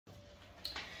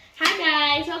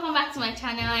guys, welcome back to my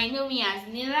channel. I know me as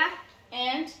Nila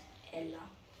and Ella.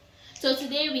 So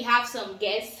today we have some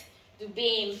guests,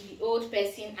 Dubane, the old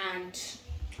person, and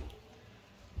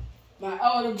my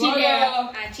older brother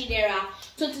and Chidera.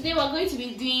 So today we're going to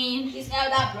be doing his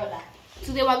elder brother.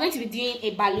 Today we're going to be doing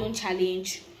a balloon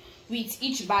challenge with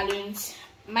each balloon.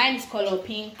 Mine is color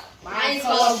pink, mine is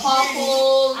color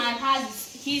purple, and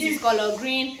his is color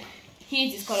green,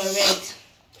 his is color red.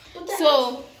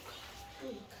 So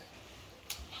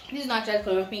this is not just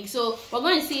color pink. So we're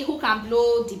going to see who can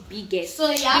blow the biggest.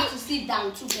 So you have to sit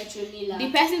down to get your Nila.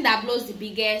 The person that blows the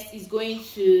biggest is going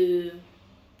to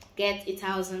get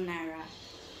 1,000 naira.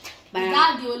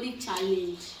 That's the only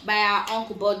challenge by our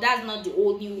uncle, but that's not the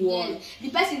only one. Yeah. The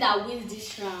person that wins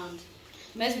this round,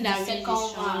 the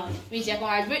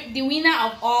winner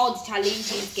of all the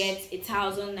challenges gets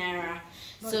 1,000 naira.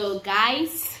 So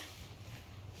guys,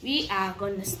 we are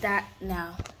gonna start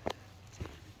now.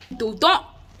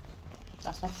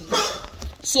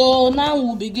 So now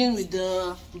we'll begin with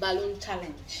the balloon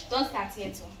challenge. Don't start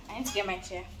here too. I need to get my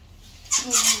chair.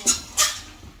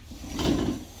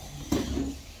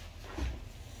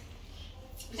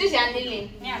 This is your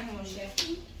kneeling.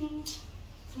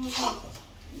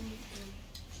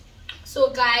 So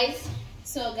guys,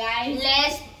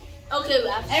 let's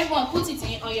everyone put it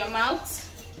in on your mouth.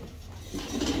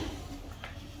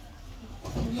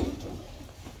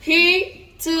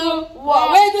 3, 2,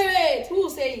 1. Wait. Who will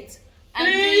say it?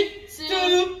 3,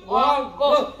 2, 1,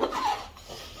 go.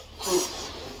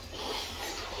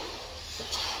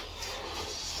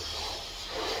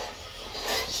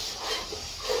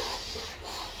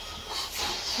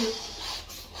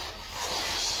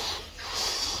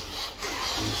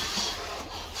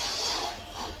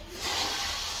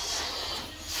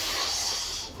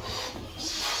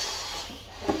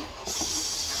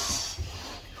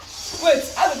 Wait,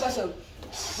 I have a question.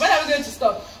 When are we going to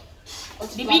stop?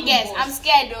 The biggest. I'm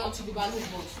scared though. Until the balloon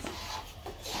burst.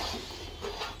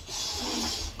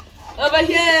 Over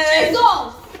here. Let's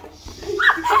go.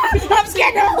 I'm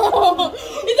scared though.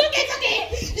 It's okay.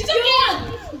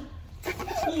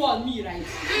 Who won? Me, right?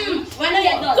 When are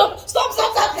you done? Stop. No,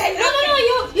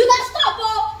 you gotta stop,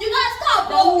 oh. You gotta stop,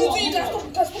 oh. You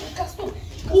gotta stop.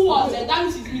 Who won? That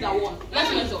means it's me that won.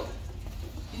 Let's measure.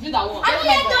 It's me that won. I'm not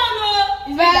yet done,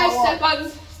 oh. First,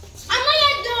 second. I'm not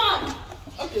yet done.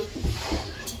 Okay.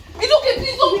 It's okay,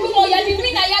 please don't blow more. You're the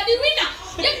winner.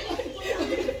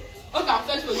 Okay, I'm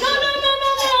first position. No.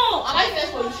 Am I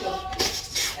first position?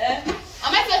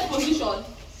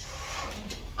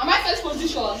 Am I first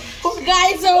position?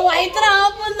 Guys, oh my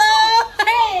trouble, no.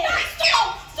 Hey.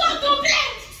 Stop, don't play.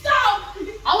 Stop. Am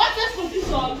I first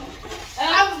position? No,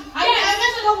 I'm not yet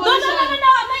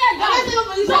done.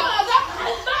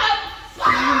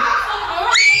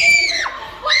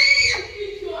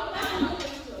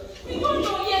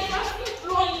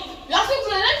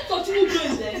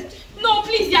 No,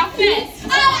 please, you're first. Yeah.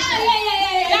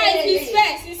 Guys, he's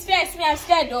first. Me, I'm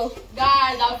scared though.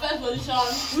 Guys, I'm first position.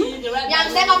 I'm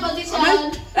second position.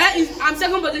 I'm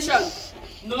second position.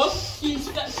 No, he's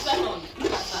second.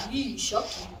 Look at that. He's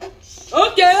shocking.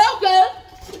 Okay.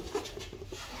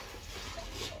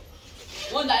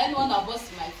 Anyone that busts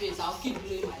in my face, I'll keep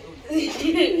blowing my own.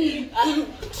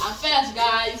 I'm first,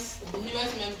 guys. The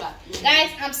newest member. Guys,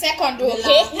 I'm second though.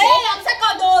 Okay. Hey, I'm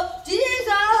second though.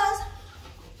 Jesus.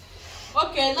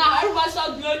 Okay, now everybody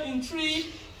start blowing in 3,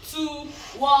 2,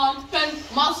 1. Pen,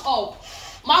 mouth up.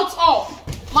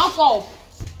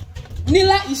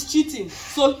 Nila is cheating,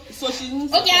 so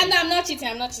she's. Okay, I'm not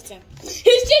cheating. He's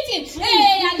cheating.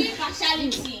 Hey, I did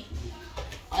partiality.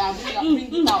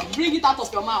 Bring it out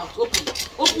of your mouth.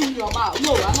 Open your mouth.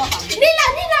 No, I'm not. Nila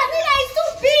is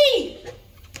too big.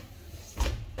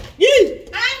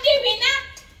 Yeah. I'm the winner.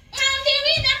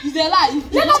 It's a lie.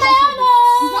 Look at my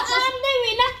honor. I'm the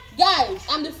winner. Guys,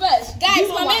 I'm the first. Guys,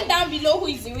 comment down below who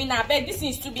is the winner. I bet this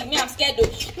is too big. Me, I'm scared though.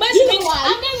 But you know why?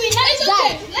 I'm the winner. It's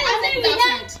okay. I'm the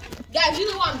winner. Guys, you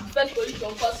know why I'm the first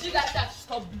position? Because you guys have to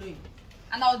stop blowing.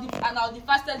 And I was the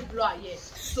fastest blower here.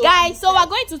 So, guys, so we're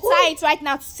going to tie it right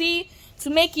now to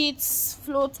make it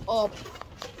float up.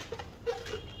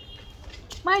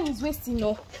 Mine is wasting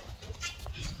no.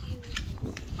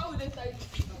 How will they tie it?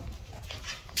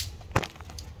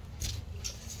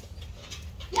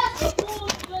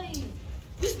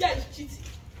 This guy is cheating.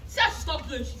 See how she stop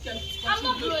blowing, she can. I'm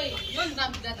not blowing. You don't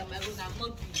know that at my own, I'm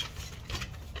not doing.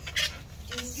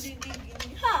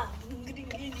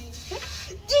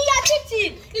 You're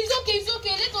cheating. It's okay.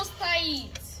 Let us tie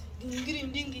it. Which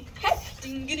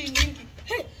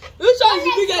one is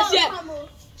the biggest here?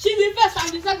 She's the first and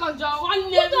the second, John. One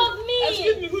name. What of me?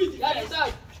 Excuse me, who is the guy?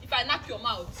 If I knock your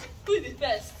mouth. Who is the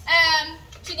first?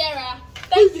 Chidera.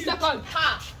 Who is the second? Ha!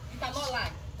 You cannot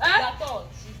lie. Eh? You are third.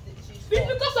 She's It's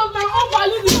because of my own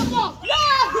value.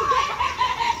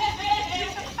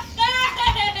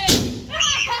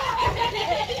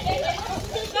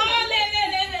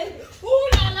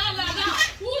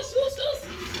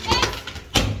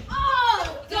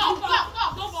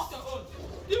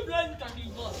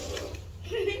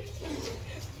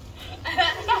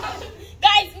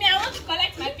 Guys, me, I want to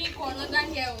collect my pink one under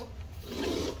here.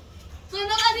 So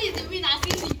nobody is the winner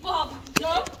since the pop.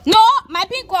 No, my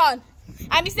pink one.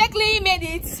 I mistakenly made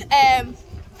it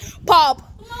pop.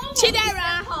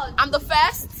 Chidera, I'm the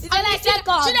first.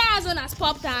 Chidera's own has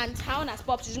popped and her own has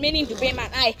popped. She's remaining the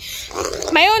Bayman.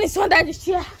 My own is under the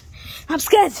chair. I'm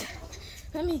scared.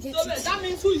 Let me get it. That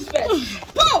means who is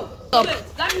first? Boom!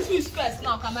 That means who is first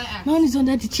now? Can I ask? My own is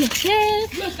under the chair.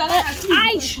 Yes, can I ask who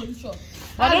is the position?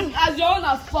 As your own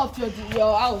has popped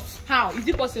your house. How? Is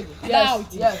it possible? Yes.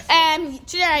 Yes.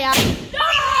 Chidera.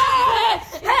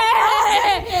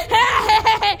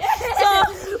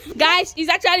 So, guys, it's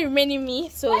actually remaining me.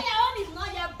 So, Your own is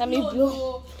not yet let me blow.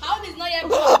 Your own is not yet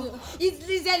blown.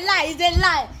 It's a lie. It's a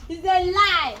lie. It's a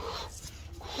lie.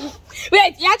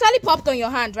 Wait, you actually popped on your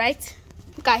hand, right?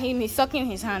 Look at him. He's sucking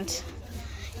his hand.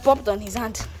 He popped on his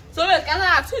hand. So wait, can I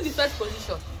ask who is the first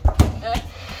position?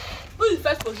 Who is the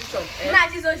first position?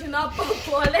 This one should not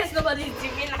pop unless nobody is the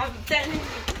winner. I'm telling you.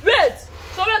 Wait.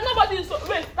 So wait, nobody is.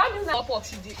 Wait, that means that pop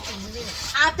should be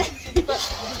winner.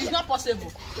 It's not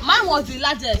possible. Mine was the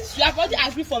largest. You have already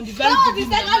agreed from the very beginning.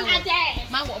 The second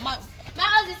largest. Mine was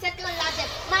the second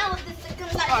largest. Mine was the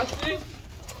second largest.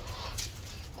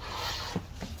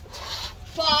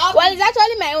 Well, it's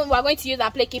actually my own. We're going to use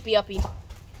and play keep it up.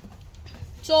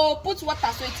 So put water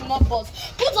so it will not buzz.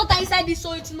 Put water inside this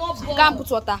so it will not buzz. You can't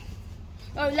put water.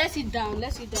 Oh, let's sit down.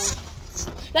 Let's sit down.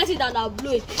 Let's sit down. I'll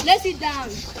blow it. Let's sit down.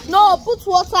 No, put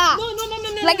water. No.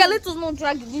 Like a little no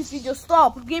drag this video.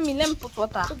 Stop. Give me. Let me put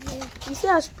water. Okay. You see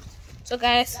how? So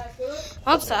guys,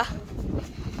 water.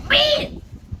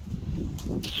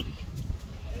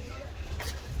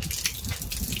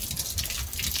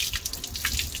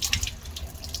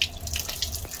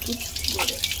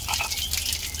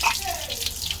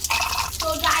 So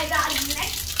guys,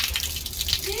 next,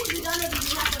 since we don't know the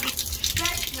winner for the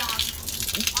first round,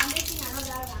 I'm making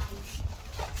another round.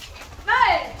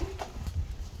 Hey!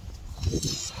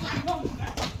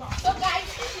 So guys,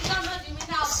 since we don't know the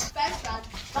winner of the first round,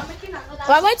 I'm making another round.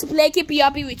 We're going to play Keep You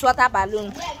Happy with water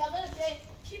balloon. Yeah, we're going to play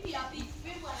Keep You Happy.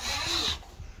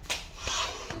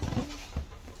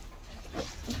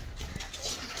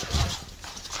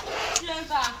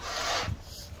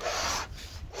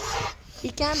 He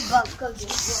can't bug because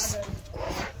it's water.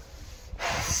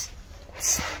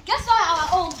 Guess why our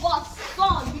own boss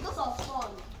fun because of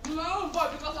fun. My own boy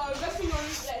because I was resting on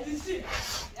it like this.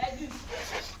 Like this.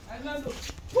 I don't know.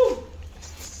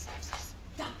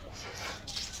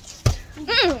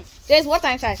 There's water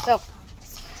inside, stop.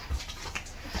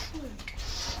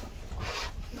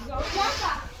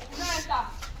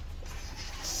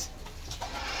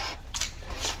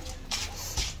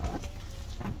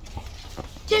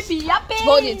 Keep it happy.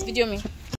 Hold it, video me.